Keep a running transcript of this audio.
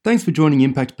Thanks for joining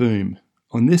Impact Boom.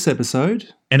 On this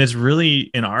episode, and it's really,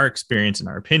 in our experience, in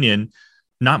our opinion,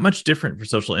 not much different for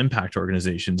social impact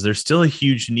organizations. There's still a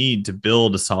huge need to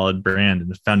build a solid brand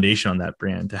and a foundation on that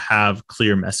brand, to have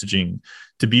clear messaging,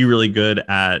 to be really good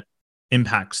at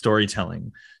impact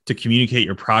storytelling, to communicate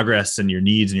your progress and your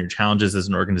needs and your challenges as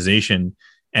an organization.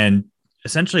 And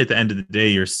essentially, at the end of the day,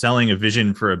 you're selling a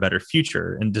vision for a better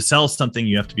future. And to sell something,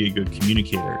 you have to be a good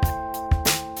communicator.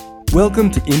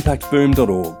 Welcome to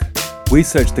impactboom.org. We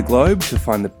search the globe to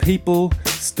find the people,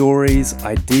 stories,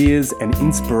 ideas, and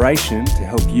inspiration to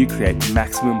help you create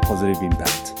maximum positive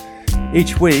impact.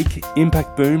 Each week,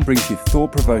 Impact Boom brings you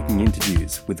thought-provoking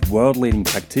interviews with world-leading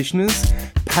practitioners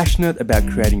passionate about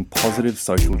creating positive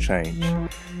social change.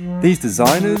 These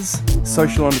designers,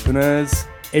 social entrepreneurs,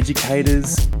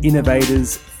 educators,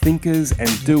 innovators, thinkers,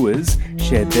 and doers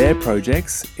share their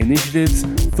projects, initiatives,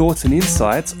 thoughts, and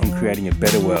insights on creating a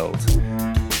better world.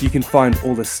 You can find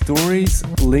all the stories,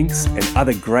 links, and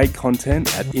other great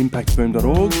content at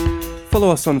impactboom.org.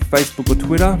 Follow us on Facebook or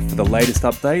Twitter for the latest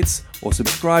updates, or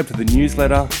subscribe to the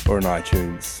newsletter or on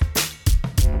iTunes.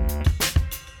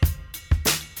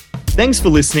 Thanks for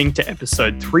listening to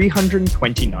episode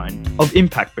 329 of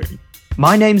Impact Boom.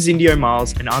 My name's Indio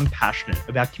Miles, and I'm passionate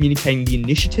about communicating the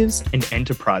initiatives and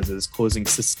enterprises causing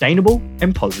sustainable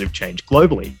and positive change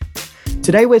globally.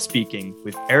 Today we're speaking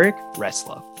with Eric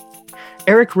Ressler.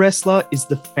 Eric Ressler is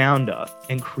the founder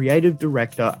and creative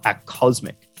director at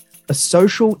Cosmic, a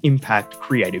social impact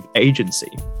creative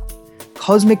agency.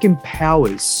 Cosmic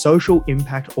empowers social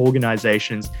impact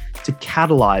organizations to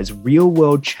catalyze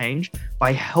real-world change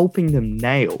by helping them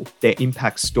nail their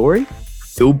impact story,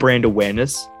 build brand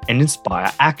awareness, and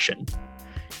inspire action.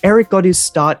 Eric got his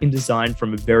start in design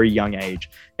from a very young age,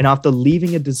 and after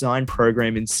leaving a design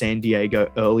program in San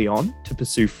Diego early on to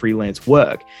pursue freelance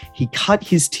work, he cut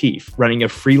his teeth running a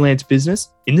freelance business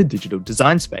in the digital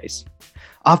design space.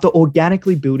 After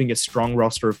organically building a strong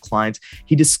roster of clients,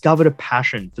 he discovered a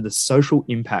passion for the social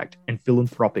impact and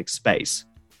philanthropic space.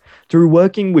 Through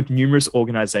working with numerous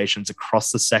organizations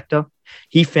across the sector,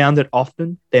 he found that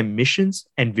often their missions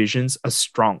and visions are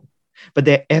strong, but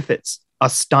their efforts are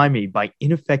stymied by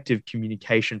ineffective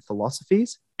communication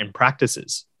philosophies and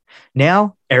practices.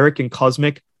 Now, Eric and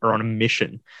Cosmic are on a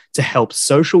mission to help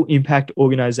social impact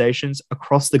organizations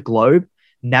across the globe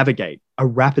navigate a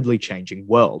rapidly changing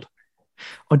world.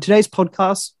 On today's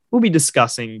podcast, we'll be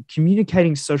discussing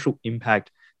communicating social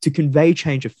impact to convey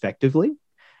change effectively,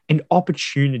 and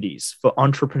opportunities for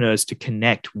entrepreneurs to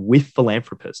connect with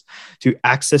philanthropists to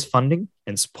access funding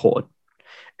and support.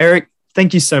 Eric,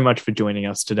 thank you so much for joining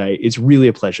us today. It's really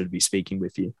a pleasure to be speaking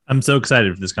with you. I'm so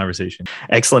excited for this conversation.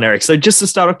 Excellent, Eric. So just to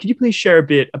start off, could you please share a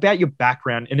bit about your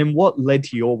background and then what led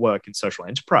to your work in social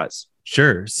enterprise?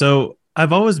 Sure. So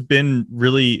I've always been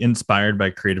really inspired by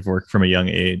creative work from a young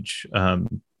age. I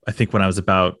think when I was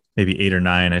about maybe 8 or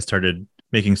 9, I started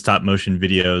making stop motion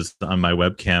videos on my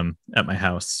webcam at my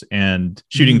house and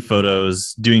shooting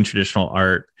photos, doing traditional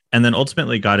art, and then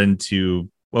ultimately got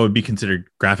into what would be considered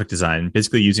graphic design,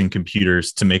 basically using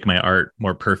computers to make my art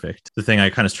more perfect. The thing I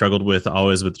kind of struggled with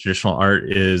always with traditional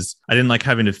art is I didn't like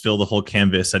having to fill the whole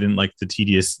canvas. I didn't like the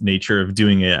tedious nature of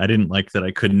doing it. I didn't like that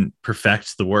I couldn't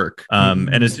perfect the work.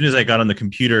 And as soon as I got on the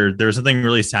computer, there was something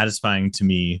really satisfying to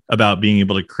me about being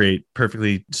able to create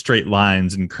perfectly straight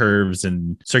lines and curves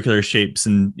and circular shapes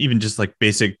and even just like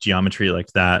basic geometry like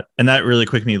that. And that really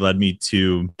quickly led me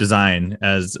to design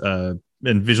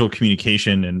and visual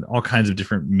communication and all kinds of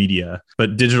different media.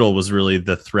 But digital was really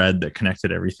the thread that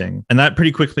connected everything. And that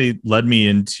pretty quickly led me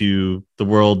into the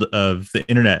world of the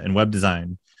internet and web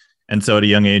design. And so at a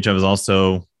young age, I was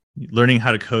also learning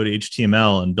how to code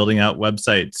HTML and building out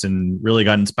websites, and really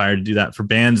got inspired to do that for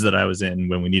bands that I was in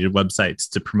when we needed websites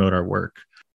to promote our work.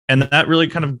 And that really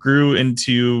kind of grew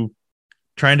into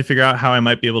trying to figure out how I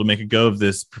might be able to make a go of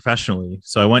this professionally.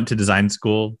 So I went to design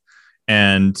school,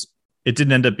 and it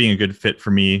didn't end up being a good fit for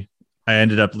me. I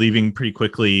ended up leaving pretty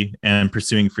quickly and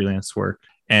pursuing freelance work.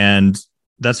 And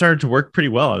that started to work pretty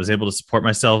well. I was able to support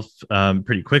myself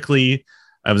pretty quickly.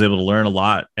 I was able to learn a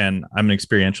lot, and I'm an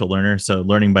experiential learner. So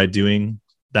learning by doing,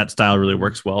 that style really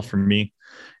works well for me.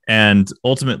 And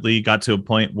ultimately got to a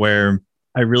point where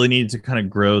I really needed to kind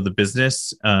of grow the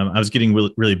business. I was getting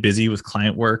really busy with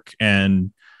client work,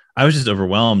 and I was just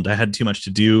overwhelmed. I had too much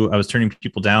to do. I was turning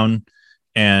people down.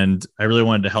 And I really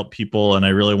wanted to help people, and I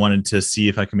really wanted to see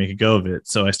if I could make a go of it.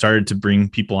 So I started to bring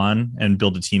people on and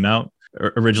build a team out.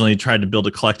 Originally tried to build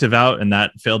a collective out, and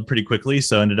that failed pretty quickly.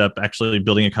 So I ended up actually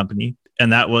building a company.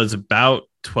 And that was about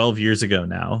 12 years ago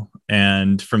now.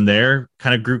 And from there,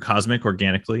 kind of grew Cosmic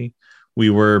organically. We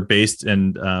were based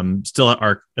and still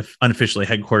are unofficially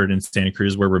headquartered in Santa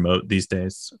Cruz. We're remote these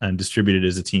days and distributed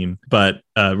as a team, but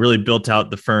really built out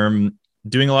the firm,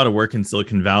 doing a lot of work in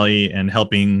Silicon Valley and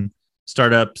helping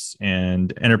startups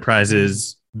and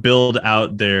enterprises build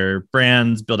out their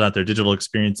brands, build out their digital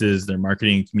experiences, their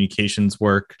marketing and communications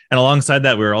work. And alongside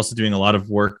that, we were also doing a lot of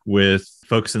work with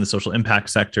folks in the social impact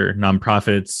sector,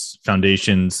 nonprofits,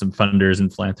 foundations, some funders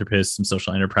and philanthropists, some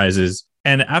social enterprises.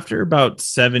 And after about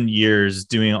 7 years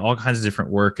doing all kinds of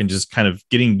different work and just kind of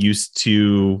getting used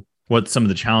to what some of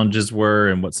the challenges were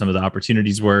and what some of the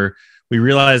opportunities were, we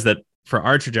realized that for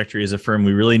our trajectory as a firm,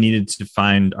 we really needed to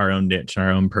find our own niche and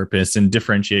our own purpose and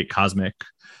differentiate Cosmic.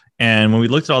 And when we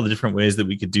looked at all the different ways that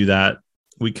we could do that,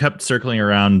 we kept circling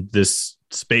around this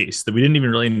space that we didn't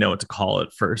even really know what to call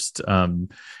it first.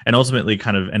 And ultimately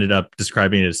kind of ended up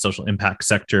describing it as social impact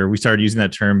sector. We started using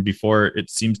that term before it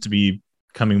seems to be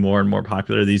becoming more and more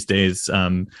popular these days.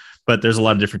 But there's a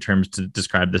lot of different terms to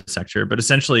describe this sector. But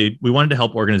essentially, we wanted to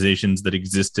help organizations that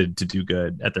existed to do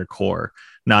good at their core,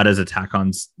 not as a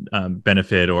tack-on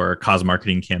benefit or cause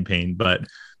marketing campaign, but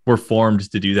were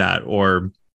formed to do that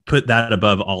or put that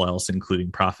above all else,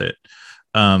 including profit.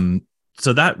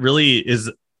 So that really is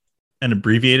an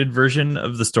abbreviated version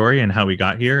of the story and how we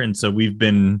got here. And so we've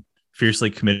been fiercely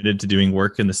committed to doing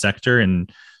work in the sector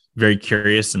and very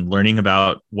curious and learning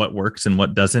about what works and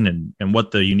what doesn't, and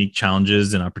what the unique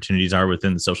challenges and opportunities are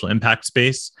within the social impact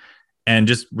space. And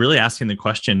just really asking the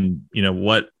question,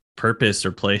 what purpose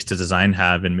or place does design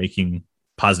have in making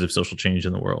positive social change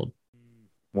in the world?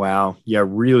 Wow. Yeah,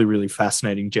 really, really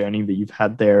fascinating journey that you've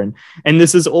had there. And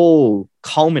this is all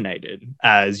culminated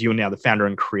as you're now the founder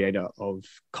and creator of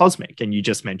Cosmic. And you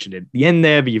just mentioned it at the end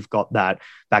there, but you've got that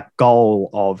goal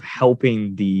of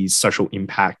helping these social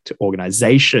impact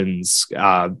organizations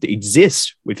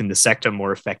exist within the sector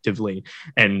more effectively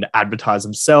and advertise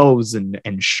themselves and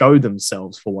show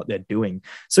themselves for what they're doing.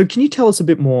 So can you tell us a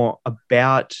bit more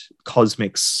about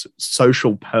Cosmic's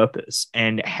social purpose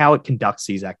and how it conducts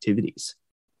these activities?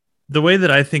 The way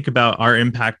that I think about our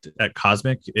impact at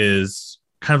Cosmic is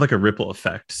kind of like a ripple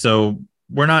effect. So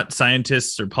we're not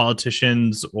scientists or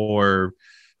politicians or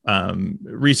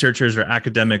researchers or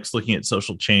academics looking at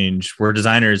social change. We're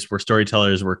designers, we're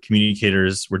storytellers, we're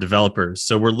communicators, we're developers.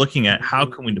 So we're looking at how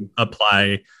can we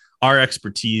apply our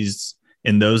expertise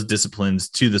in those disciplines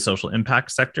to the social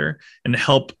impact sector and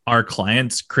help our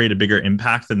clients create a bigger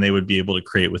impact than they would be able to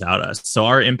create without us. So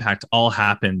our impact all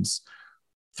happens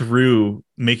through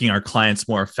making our clients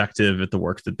more effective at the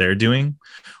work that they're doing,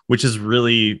 which is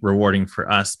really rewarding for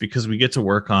us because we get to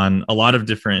work on a lot of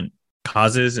different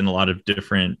causes in a lot of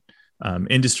different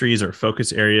industries or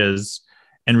focus areas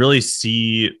and really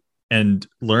see and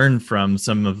learn from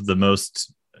some of the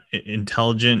most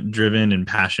intelligent, driven, and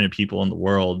passionate people in the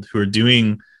world who are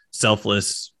doing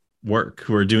selfless work,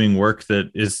 who are doing work that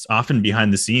is often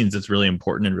behind the scenes that's really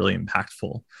important and really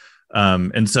impactful.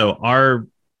 And so our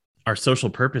social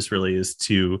purpose really is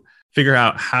to figure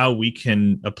out how we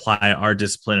can apply our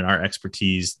discipline and our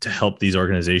expertise to help these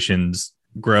organizations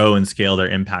grow and scale their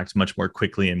impact much more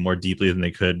quickly and more deeply than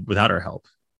they could without our help.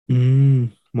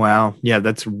 Wow. Yeah,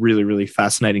 that's really, really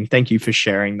fascinating. Thank you for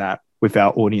sharing that with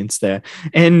our audience there.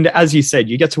 And as you said,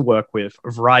 you get to work with a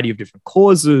variety of different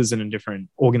causes and in different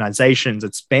organizations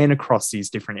that span across these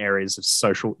different areas of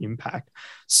social impact.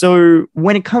 So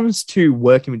when it comes to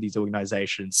working with these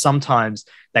organizations, sometimes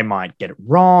they might get it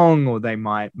wrong or they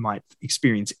might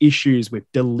experience issues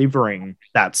with delivering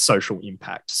that social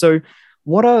impact. So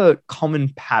what are common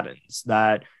patterns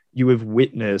that you have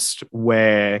witnessed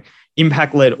where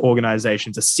impact-led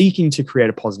organizations are seeking to create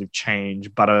a positive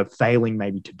change, but are failing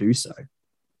maybe to do so?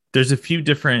 There's a few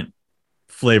different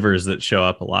flavors that show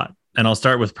up a lot. And I'll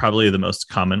start with probably the most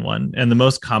common one. And the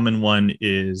most common one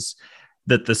is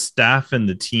that the staff and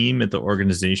the team at the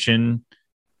organization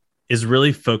is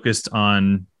really focused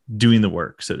on doing the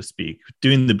work, so to speak,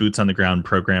 doing the boots on the ground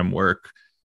program work,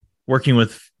 working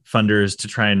with funders to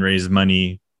try and raise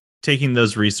money, taking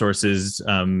those resources,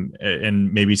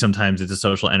 and maybe sometimes it's a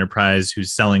social enterprise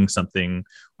who's selling something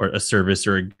or a service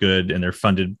or a good, and they're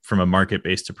funded from a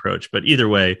market-based approach. But either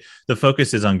way, the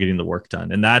focus is on getting the work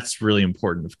done. And that's really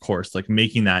important, of course, like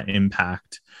making that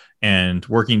impact and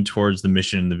working towards the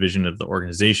mission and the vision of the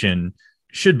organization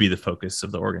should be the focus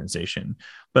of the organization.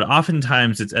 But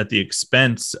oftentimes it's at the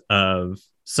expense of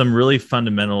some really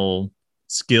fundamental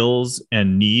skills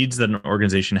and needs that an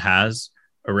organization has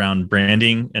around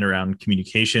branding and around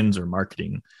communications or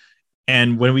marketing.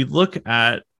 And when we look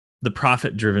at the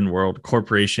profit-driven world,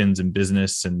 corporations and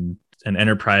business and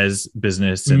enterprise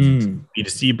business and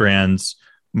B2C brands,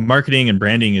 marketing and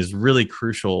branding is really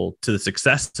crucial to the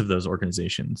success of those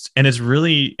organizations. And it's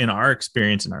really, in our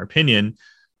experience, in our opinion,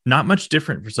 not much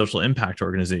different for social impact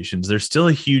organizations. There's still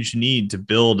a huge need to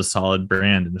build a solid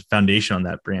brand and a foundation on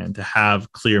that brand, to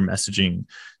have clear messaging,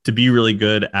 to be really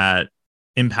good at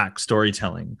impact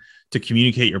storytelling, to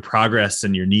communicate your progress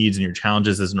and your needs and your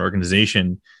challenges as an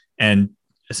organization. And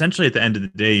essentially, at the end of the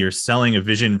day, you're selling a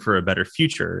vision for a better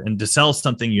future. And to sell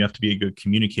something, you have to be a good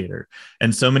communicator.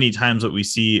 And so many times what we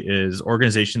see is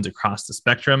organizations across the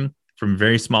spectrum, from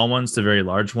very small ones to very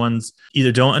large ones,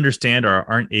 either don't understand or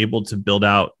aren't able to build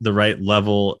out the right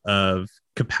level of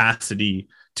capacity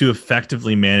to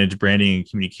effectively manage branding and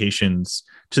communications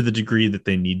to the degree that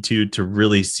they need to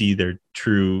really see their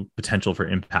true potential for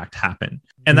impact happen.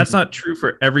 And that's not true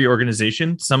for every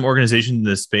organization. Some organizations in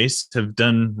this space have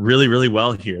done really, really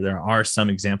well here. There are some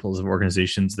examples of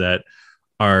organizations that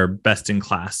are best in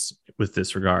class with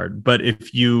this regard. But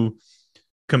if you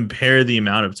compare the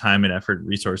amount of time and effort and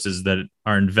resources that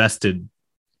are invested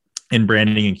in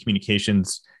branding and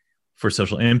communications for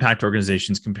social impact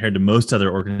organizations compared to most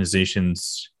other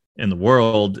organizations in the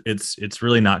world, it's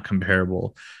really not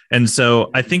comparable. And so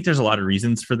I think there's a lot of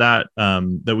reasons for that,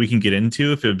 that we can get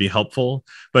into if it would be helpful.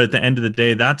 But at the end of the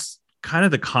day, that's kind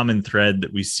of the common thread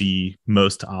that we see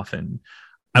most often.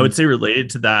 I would say related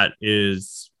to that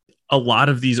is a lot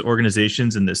of these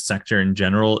organizations in this sector in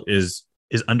general is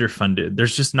underfunded.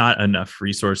 There's just not enough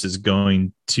resources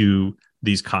going to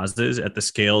these causes at the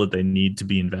scale that they need to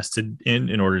be invested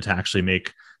in order to actually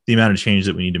make the amount of change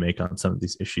that we need to make on some of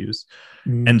these issues.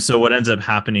 And so what ends up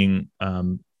happening,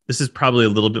 this is probably a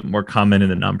little bit more common in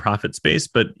the nonprofit space,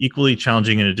 but equally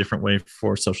challenging in a different way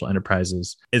for social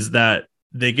enterprises, is that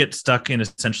they get stuck in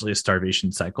essentially a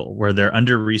starvation cycle where they're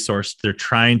under-resourced. They're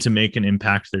trying to make an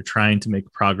impact. They're trying to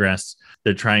make progress.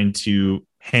 They're trying to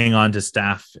hang on to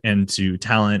staff and to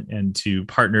talent and to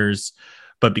partners.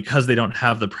 But because they don't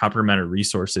have the proper amount of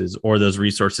resources, or those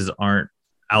resources aren't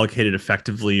allocated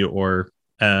effectively or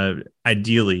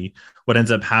ideally, what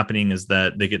ends up happening is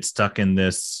that they get stuck in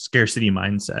this scarcity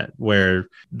mindset where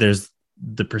there's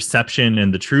the perception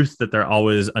and the truth that they're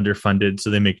always underfunded.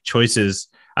 So they make choices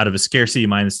out of a scarcity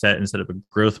mindset instead of a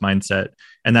growth mindset.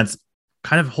 And that's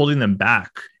kind of holding them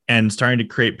back and starting to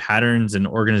create patterns and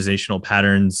organizational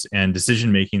patterns and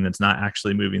decision-making that's not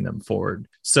actually moving them forward.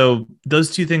 So those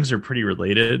two things are pretty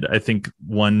related. I think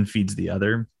one feeds the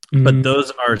other. But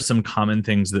those are some common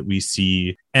things that we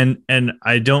see. And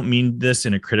I don't mean this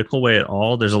in a critical way at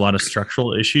all. There's a lot of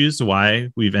structural issues why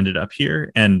we've ended up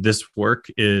here. And this work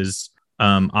is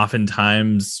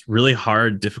oftentimes really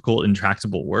hard, difficult,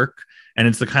 intractable work. And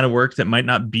it's the kind of work that might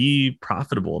not be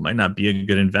profitable. It might not be a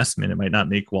good investment. It might not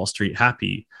make Wall Street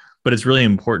happy, but it's really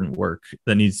important work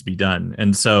that needs to be done.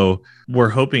 And so we're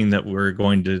hoping that we're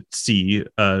going to see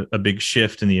a big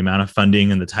shift in the amount of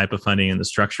funding and the type of funding and the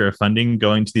structure of funding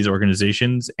going to these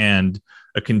organizations, and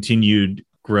a continued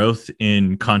growth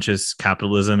in conscious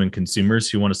capitalism and consumers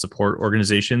who want to support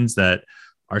organizations that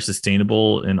are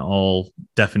sustainable in all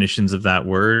definitions of that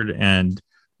word, and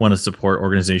want to support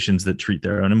organizations that treat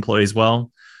their own employees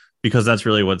well, because that's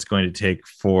really what's going to take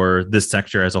for this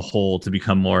sector as a whole to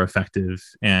become more effective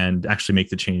and actually make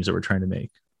the change that we're trying to make.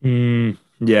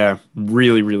 Yeah,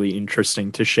 really, really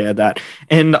interesting to share that.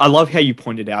 And I love how you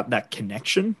pointed out that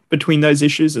connection between those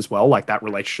issues as well, like that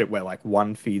relationship where like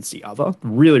one feeds the other.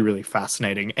 Really, really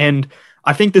fascinating. And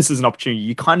I think this is an opportunity.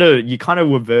 You kind of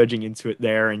were verging into it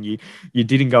there, and you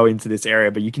didn't go into this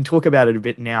area, but you can talk about it a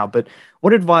bit now. But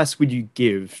what advice would you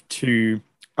give to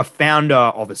a founder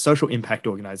of a social impact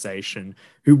organization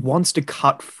who wants to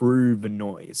cut through the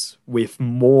noise with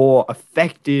more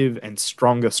effective and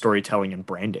stronger storytelling and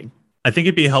branding? I think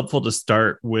it'd be helpful to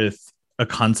start with a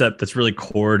concept that's really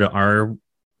core to our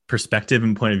perspective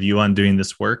and point of view on doing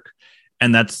this work.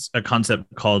 And that's a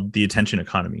concept called the attention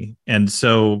economy. And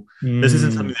so this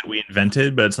isn't something that we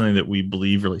invented, but it's something that we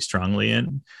believe really strongly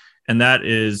in. And that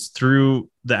is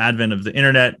through the advent of the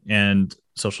internet and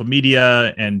social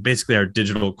media and basically our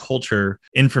digital culture,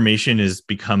 information has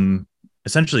become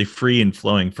essentially free and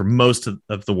flowing for most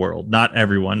of the world. Not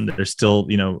everyone. There's still,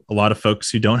 a lot of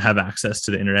folks who don't have access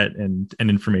to the internet and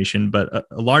information, but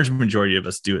a large majority of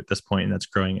us do at this point, and that's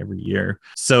growing every year.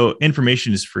 So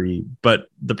information is free, but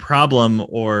the problem,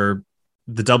 or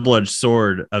the double-edged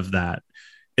sword of that,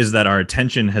 is that our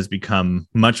attention has become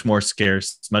much more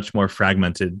scarce, much more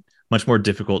fragmented, much more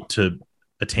difficult to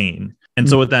attain. And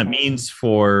so what that means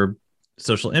for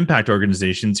social impact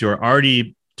organizations who are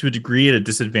already to a degree at a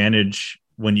disadvantage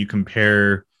when you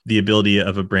compare the ability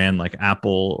of a brand like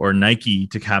Apple or Nike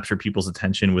to capture people's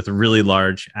attention with really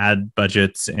large ad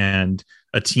budgets and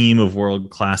a team of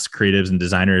world-class creatives and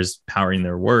designers powering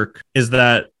their work is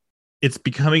that it's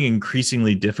becoming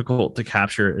increasingly difficult to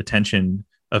capture attention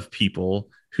of people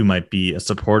who might be a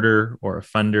supporter or a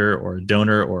funder or a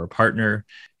donor or a partner,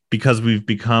 because we've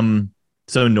become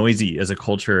so noisy as a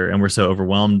culture and we're so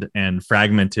overwhelmed and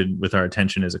fragmented with our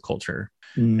attention as a culture.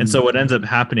 And so what ends up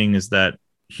happening is that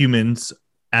humans,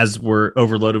 as we're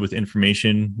overloaded with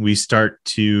information, we start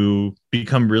to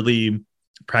become really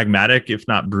pragmatic, if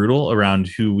not brutal, around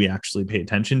who we actually pay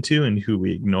attention to and who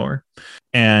we ignore.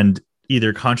 And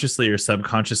either consciously or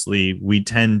subconsciously, we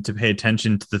tend to pay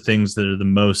attention to the things that are the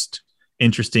most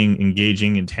interesting,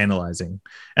 engaging, and tantalizing.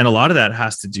 And a lot of that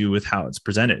has to do with how it's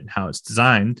presented, how it's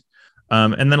designed.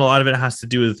 And then a lot of it has to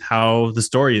do with how the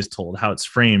story is told, how it's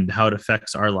framed, how it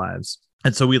affects our lives.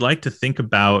 And so we like to think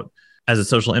about, as a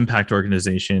social impact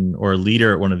organization or a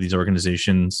leader at one of these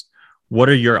organizations, what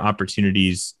are your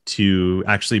opportunities to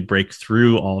actually break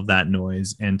through all of that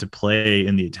noise and to play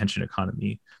in the attention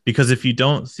economy? Because if you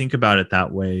don't think about it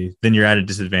that way, then you're at a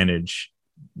disadvantage.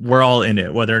 We're all in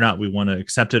it, whether or not we want to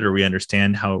accept it or we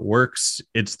understand how it works.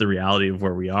 It's the reality of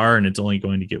where we are, and it's only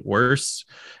going to get worse.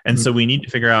 And so we need to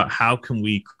figure out, how can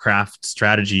we craft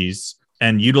strategies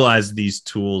and utilize these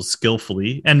tools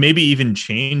skillfully, and maybe even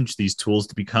change these tools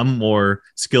to become more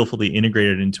skillfully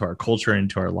integrated into our culture,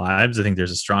 into our lives. I think there's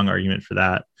a strong argument for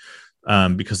that,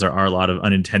 because there are a lot of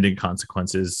unintended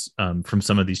consequences from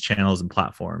some of these channels and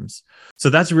platforms.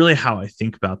 So that's really how I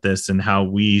think about this, and how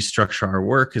we structure our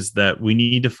work is that we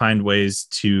need to find ways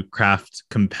to craft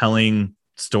compelling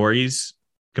stories,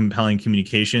 compelling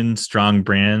communication, strong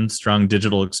brands, strong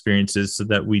digital experiences, so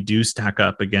that we do stack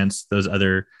up against those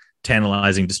other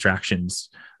tantalizing distractions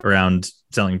around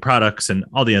selling products and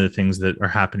all the other things that are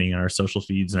happening in our social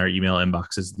feeds and our email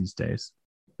inboxes these days.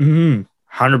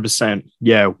 100%.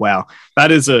 Yeah. Wow.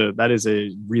 That is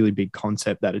a really big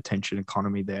concept, that attention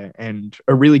economy there, and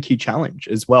a really key challenge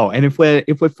as well. And if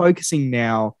we're focusing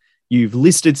now, you've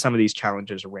listed some of these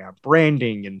challenges around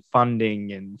branding and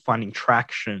funding and finding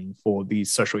traction for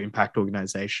these social impact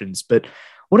organizations, but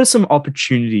what are some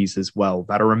opportunities as well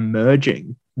that are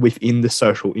emerging within the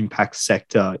social impact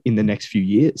sector in the next few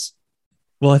years?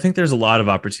 Well, I think there's a lot of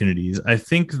opportunities. I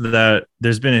think that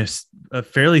there's been a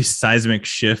fairly seismic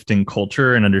shift in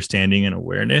culture and understanding and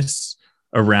awareness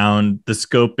around the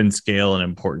scope and scale and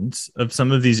importance of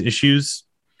some of these issues.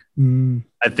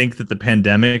 I think that the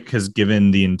pandemic has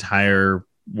given the entire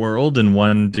world, in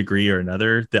one degree or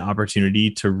another, the opportunity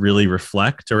to really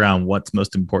reflect around what's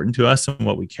most important to us and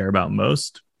what we care about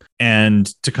most, and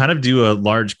to kind of do a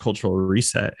large cultural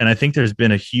reset. And I think there's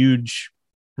been a huge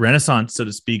renaissance, so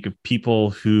to speak, of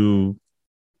people who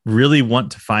really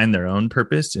want to find their own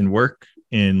purpose in work,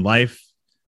 in life,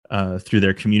 through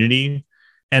their community.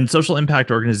 And social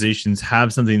impact organizations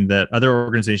have something that other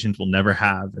organizations will never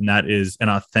have, and that is an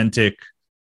authentic,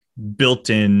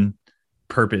 built-in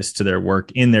purpose to their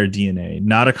work in their DNA,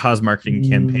 not a cause marketing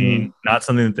campaign, not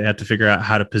something that they have to figure out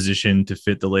how to position to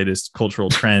fit the latest cultural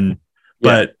trend,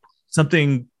 but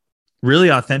something really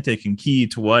authentic and key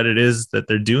to what it is that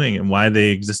they're doing and why they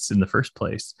exist in the first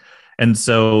place. And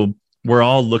so we're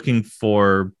all looking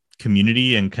for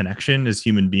community and connection as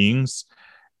human beings.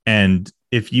 And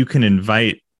if you can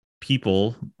invite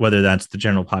people, whether that's the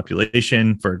general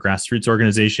population for a grassroots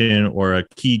organization or a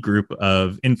key group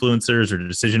of influencers or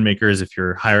decision makers, if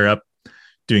you're higher up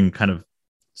doing kind of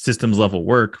systems level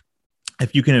work,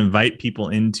 if you can invite people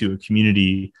into a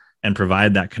community and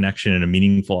provide that connection in a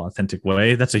meaningful, authentic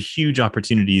way, that's a huge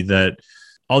opportunity that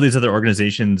all these other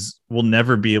organizations will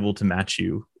never be able to match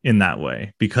you in that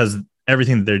way, because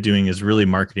everything that they're doing is really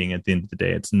marketing at the end of the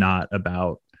day. It's not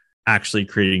about actually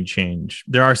creating change.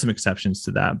 There are some exceptions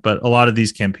to that, but a lot of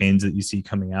these campaigns that you see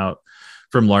coming out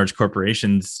from large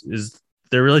corporations is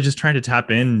they're really just trying to tap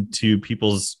into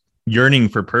people's yearning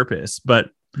for purpose,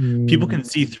 but people can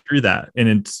see through that. And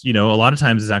it's, a lot of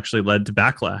times it's actually led to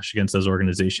backlash against those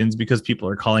organizations because people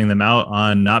are calling them out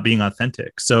on not being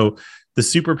authentic. So the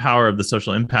superpower of the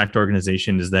social impact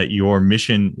organization is that your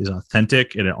mission is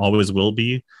authentic, and it always will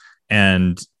be.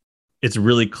 And it's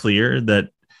really clear that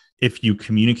if you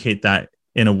communicate that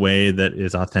in a way that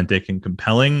is authentic and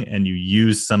compelling, and you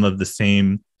use some of the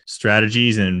same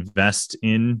strategies and invest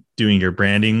in doing your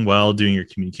branding well, doing your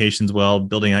communications well,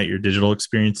 building out your digital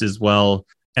experiences well,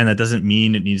 and that doesn't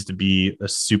mean it needs to be a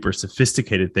super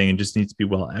sophisticated thing, it just needs to be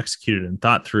well executed and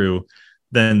thought through,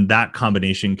 then that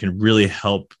combination can really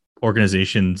help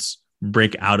organizations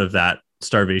break out of that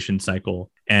starvation cycle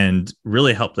and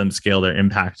really help them scale their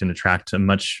impact and attract a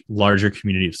much larger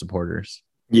community of supporters.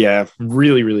 Yeah,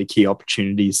 really, really key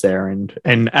opportunities there.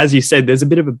 And as you said, there's a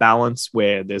bit of a balance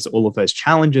where there's all of those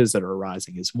challenges that are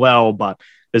arising as well, but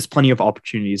there's plenty of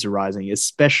opportunities arising,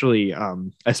 especially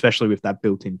with that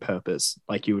built-in purpose,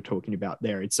 like you were talking about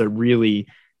there. It's a really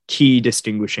key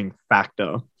distinguishing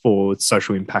factor for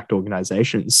social impact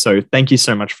organizations. So thank you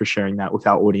so much for sharing that with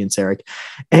our audience, Eric.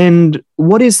 And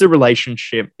what is the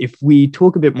relationship? If we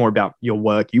talk a bit more about your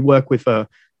work, you work with a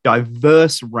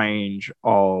diverse range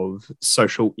of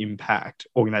social impact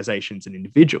organizations and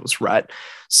individuals, right?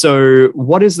 So,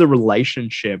 what is the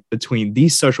relationship between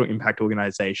these social impact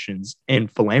organizations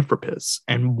and philanthropists?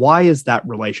 And why is that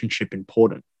relationship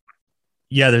important?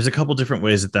 Yeah, there's a couple different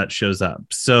ways that shows up.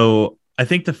 So, I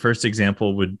think the first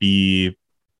example would be,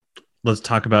 let's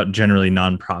talk about generally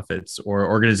nonprofits or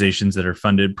organizations that are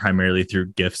funded primarily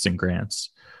through gifts and grants.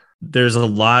 There's a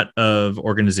lot of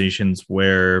organizations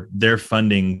where their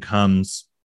funding comes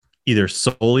either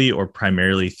solely or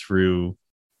primarily through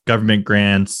government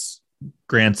grants,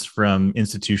 grants from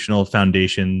institutional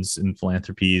foundations and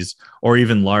philanthropies, or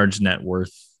even large net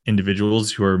worth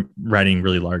individuals who are writing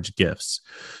really large gifts.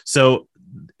 So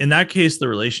in that case, the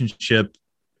relationship,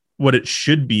 what it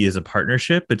should be is a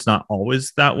partnership. It's not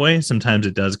always that way. Sometimes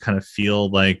it does kind of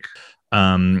feel like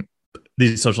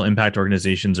these social impact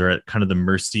organizations are at kind of the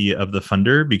mercy of the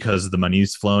funder because the money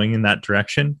is flowing in that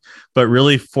direction. But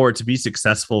really, for it to be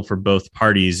successful for both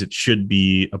parties, it should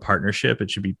be a partnership. It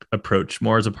should be approached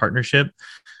more as a partnership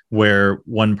where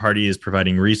one party is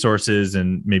providing resources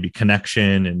and maybe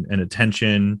connection and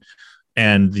attention.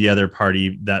 And the other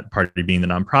party, that party being the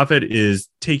nonprofit, is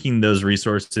taking those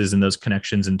resources and those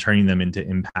connections and turning them into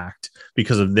impact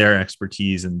because of their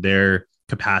expertise and their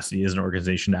capacity as an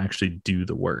organization to actually do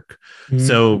the work. Mm-hmm.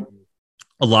 So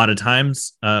a lot of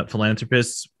times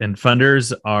philanthropists and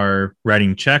funders are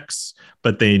writing checks,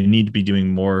 but they need to be doing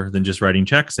more than just writing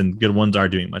checks. And good ones are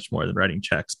doing much more than writing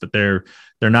checks, but they're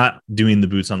not doing the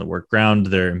boots on the work ground.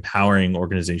 They're empowering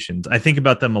organizations. I think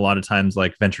about them a lot of times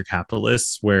like venture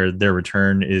capitalists, where their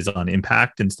return is on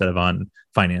impact instead of on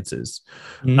finances.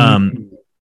 Mm-hmm.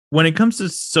 When it comes to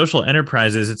social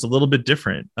enterprises, it's a little bit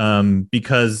different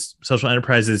because social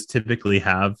enterprises typically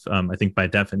have, I think by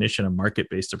definition, a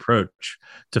market-based approach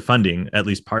to funding, at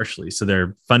least partially. So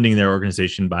they're funding their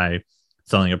organization by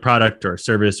selling a product or a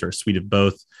service or a suite of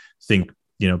both. Think,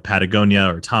 Patagonia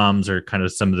or Tom's are kind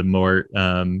of some of the more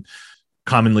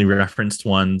commonly referenced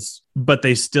ones, but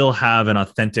they still have an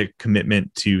authentic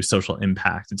commitment to social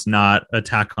impact. It's not a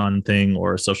tack-on thing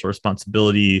or a social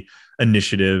responsibility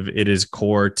initiative. It is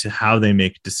core to how they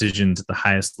make decisions at the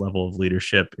highest level of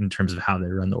leadership in terms of how they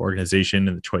run the organization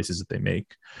and the choices that they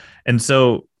make. And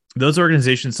so those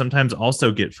organizations sometimes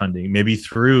also get funding, maybe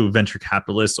through venture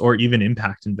capitalists or even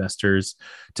impact investors,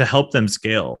 to help them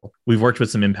scale. We've worked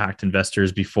with some impact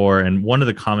investors before, and one of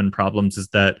the common problems is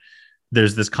that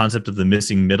there's this concept of the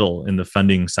missing middle in the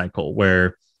funding cycle,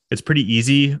 where it's pretty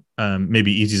easy.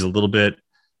 Maybe easy is a little bit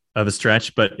of a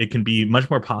stretch, but it can be much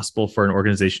more possible for an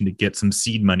organization to get some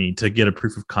seed money, to get a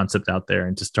proof of concept out there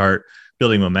and to start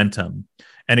building momentum.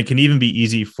 And it can even be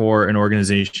easy for an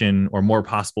organization, or more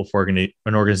possible for an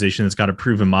organization that's got a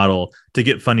proven model, to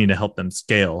get funding to help them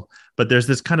scale. But there's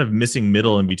this kind of missing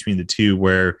middle in between the two,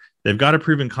 where they've got a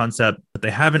proven concept, but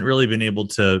they haven't really been able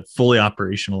to fully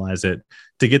operationalize it.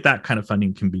 To get that kind of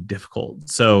funding can be difficult.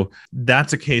 So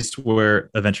that's a case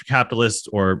where a venture capitalist,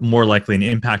 or more likely an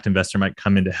impact investor, might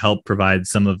come in to help provide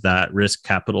some of that risk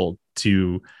capital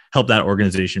to help that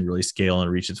organization really scale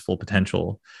and reach its full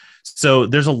potential. So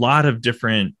there's a lot of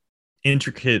different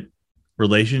intricate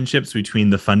relationships between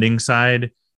the funding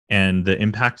side and the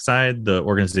impact side. The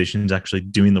organization's actually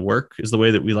doing the work is the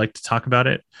way that we like to talk about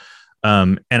it.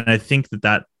 And I think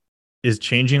that is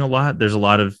changing a lot. There's a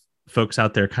lot of folks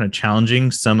out there kind of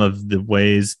challenging some of the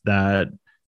ways that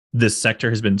this sector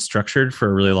has been structured for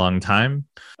a really long time.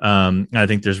 I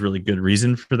think there's really good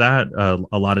reason for that.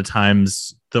 A lot of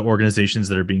times the organizations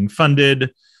that are being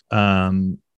funded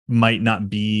might not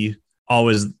be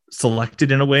always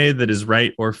selected in a way that is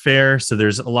right or fair. So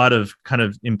there's a lot of kind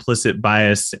of implicit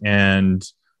bias and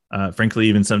frankly,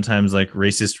 even sometimes like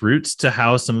racist roots to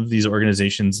how some of these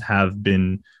organizations have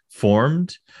been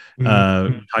formed,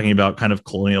 talking about kind of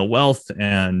colonial wealth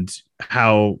and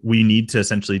how we need to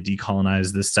essentially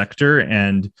decolonize this sector.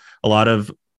 And a lot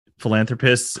of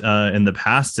philanthropists in the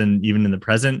past and even in the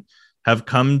present have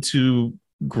come to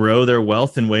grow their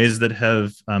wealth in ways that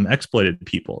have exploited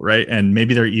people, right? And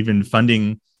maybe they're even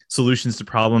funding solutions to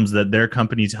problems that their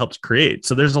companies helped create.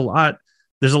 So there's a lot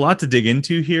to dig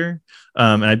into here.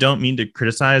 And I don't mean to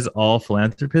criticize all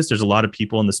philanthropists. There's a lot of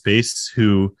people in the space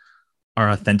who are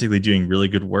authentically doing really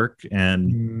good work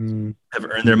and have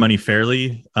earned their money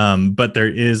fairly. But there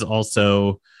is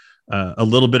also a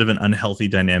little bit of an unhealthy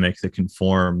dynamic that can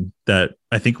form that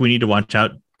I think we need to watch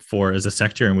out for as a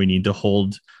sector, and we need to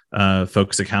hold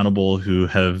folks accountable who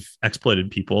have exploited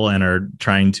people and are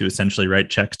trying to essentially write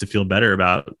checks to feel better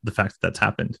about the fact that that's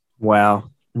happened.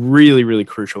 Wow. Really, really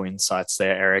crucial insights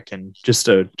there, Eric, and just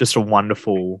a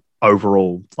wonderful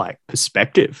overall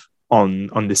perspective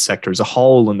on this sector as a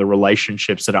whole and the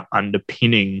relationships that are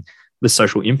underpinning the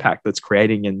social impact that's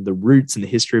creating and the roots and the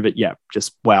history of it. Yeah,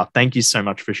 just wow. Thank you so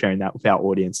much for sharing that with our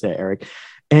audience there, Eric.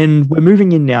 And we're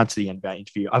moving in now to the end of our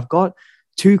interview. I've got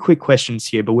 2 quick questions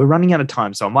here, but we're running out of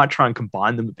time, so I might try and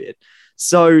combine them a bit.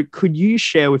 So could you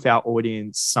share with our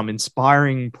audience some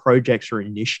inspiring projects or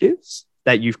initiatives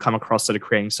that you've come across that are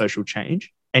creating social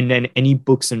change? And then any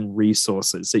books and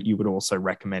resources that you would also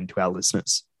recommend to our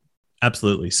listeners?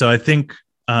 Absolutely. So I think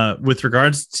with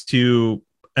regards to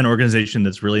an organization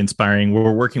that's really inspiring,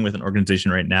 we're working with an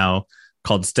organization right now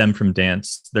called STEM from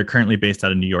Dance. They're currently based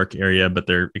out of New York area, but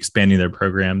they're expanding their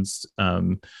programs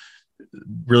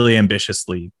really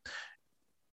ambitiously.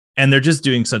 And they're just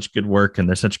doing such good work, and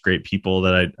they're such great people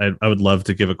that I would love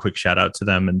to give a quick shout out to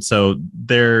them. And so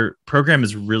their program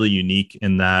is really unique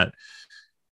in that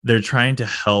they're trying to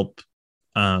help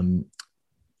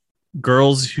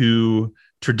girls who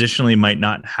traditionally might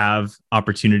not have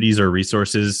opportunities or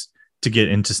resources to get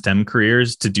into STEM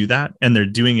careers to do that. And they're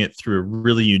doing it through a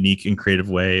really unique and creative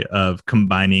way of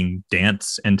combining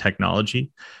dance and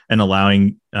technology and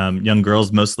allowing young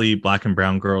girls, mostly Black and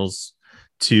brown girls,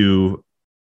 to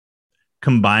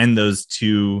combine those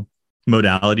 2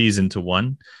 modalities into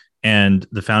one. And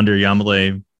the founder,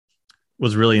 Yamile,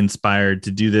 was really inspired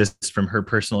to do this from her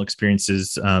personal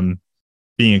experiences,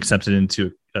 being accepted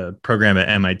into a program at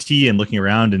MIT and looking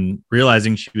around and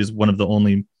realizing she was one of the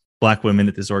only Black women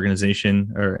at this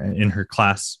organization or in her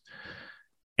class,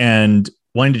 and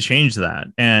wanting to change that,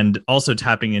 and also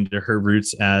tapping into her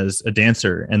roots as a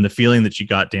dancer and the feeling that she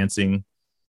got dancing,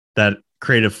 that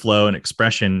creative flow and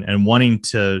expression, and wanting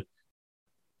to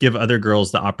give other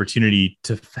girls the opportunity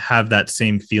to have that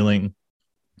same feeling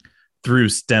through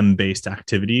STEM-based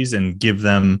activities and give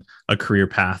them a career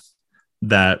path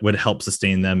that would help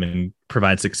sustain them and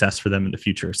provide success for them in the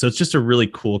future. So it's just a really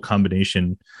cool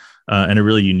combination and a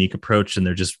really unique approach. And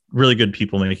they're just really good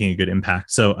people making a good impact.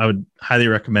 So I would highly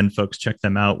recommend folks check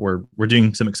them out. We're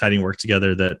doing some exciting work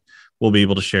together that we'll be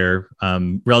able to share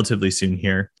relatively soon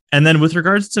here. And then with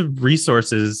regards to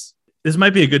resources, this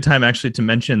might be a good time actually to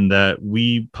mention that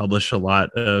we publish a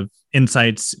lot of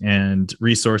insights and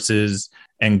resources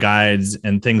and guides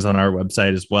and things on our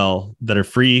website as well that are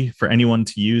free for anyone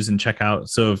to use and check out.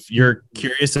 So if you're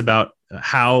curious about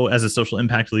how, as a social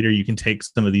impact leader, you can take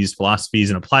some of these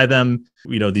philosophies and apply them,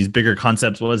 these bigger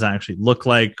concepts, what does that actually look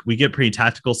like? We get pretty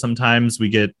tactical sometimes. We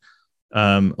get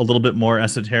a little bit more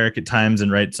esoteric at times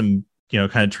and write some,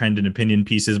 kind of trend and opinion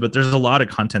pieces, but there's a lot of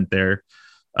content there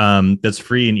that's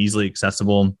free and easily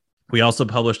accessible. We also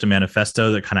published a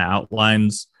manifesto that kind of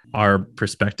outlines our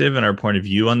perspective and our point of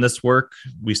view on this work.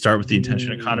 We start with the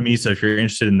intention economy. So if you're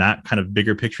interested in that kind of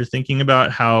bigger picture thinking about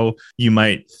how you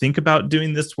might think about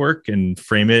doing this work and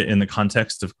frame it in the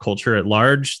context of culture at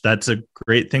large, that's a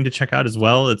great thing to check out as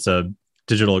well. It's a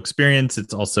digital experience.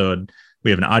 It's also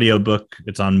we have an audio book.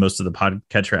 It's on most of the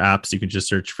podcatcher apps. You can just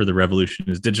search for The Revolution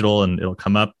is Digital and it'll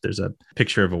come up. There's a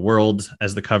picture of a world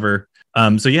as the cover.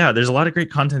 So yeah, there's a lot of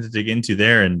great content to dig into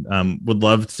there, and would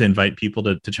love to invite people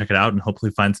to check it out and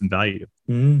hopefully find some value.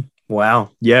 Wow.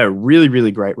 Yeah, really,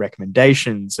 really great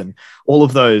recommendations. And all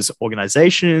of those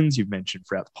organizations you've mentioned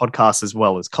throughout the podcast, as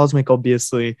well as Cosmic,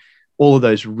 obviously, all of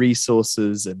those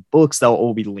resources and books, they'll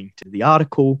all be linked in the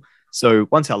article. So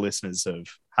once our listeners have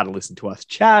had to listen to us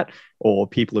chat, or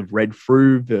people have read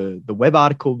through the web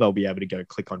article, they'll be able to go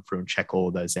click on through and check all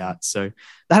of those out. So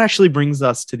that actually brings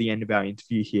us to the end of our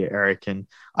interview here, Eric. And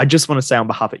I just want to say on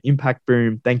behalf of Impact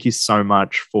Boom, thank you so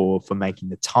much for making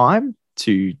the time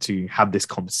to have this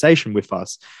conversation with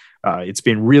us. It's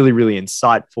been really, really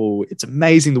insightful. It's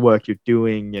amazing the work you're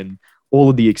doing and all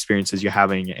of the experiences you're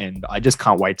having. And I just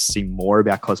can't wait to see more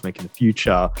about Cosmic in the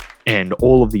future and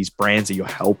all of these brands that you're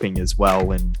helping as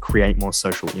well and create more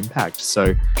social impact.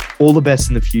 So all the best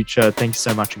in the future. Thank you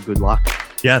so much and good luck.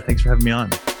 Yeah, thanks for having me on.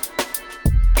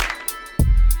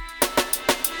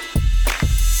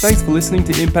 Thanks for listening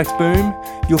to Impact Boom.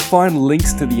 You'll find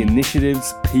links to the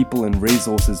initiatives, people and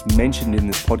resources mentioned in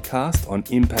this podcast on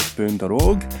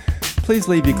impactboom.org. Please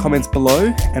leave your comments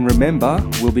below, and remember,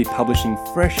 we'll be publishing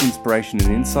fresh inspiration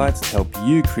and insights to help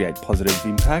you create positive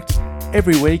impact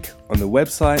every week on the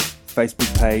website,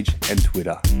 Facebook page and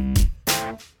Twitter.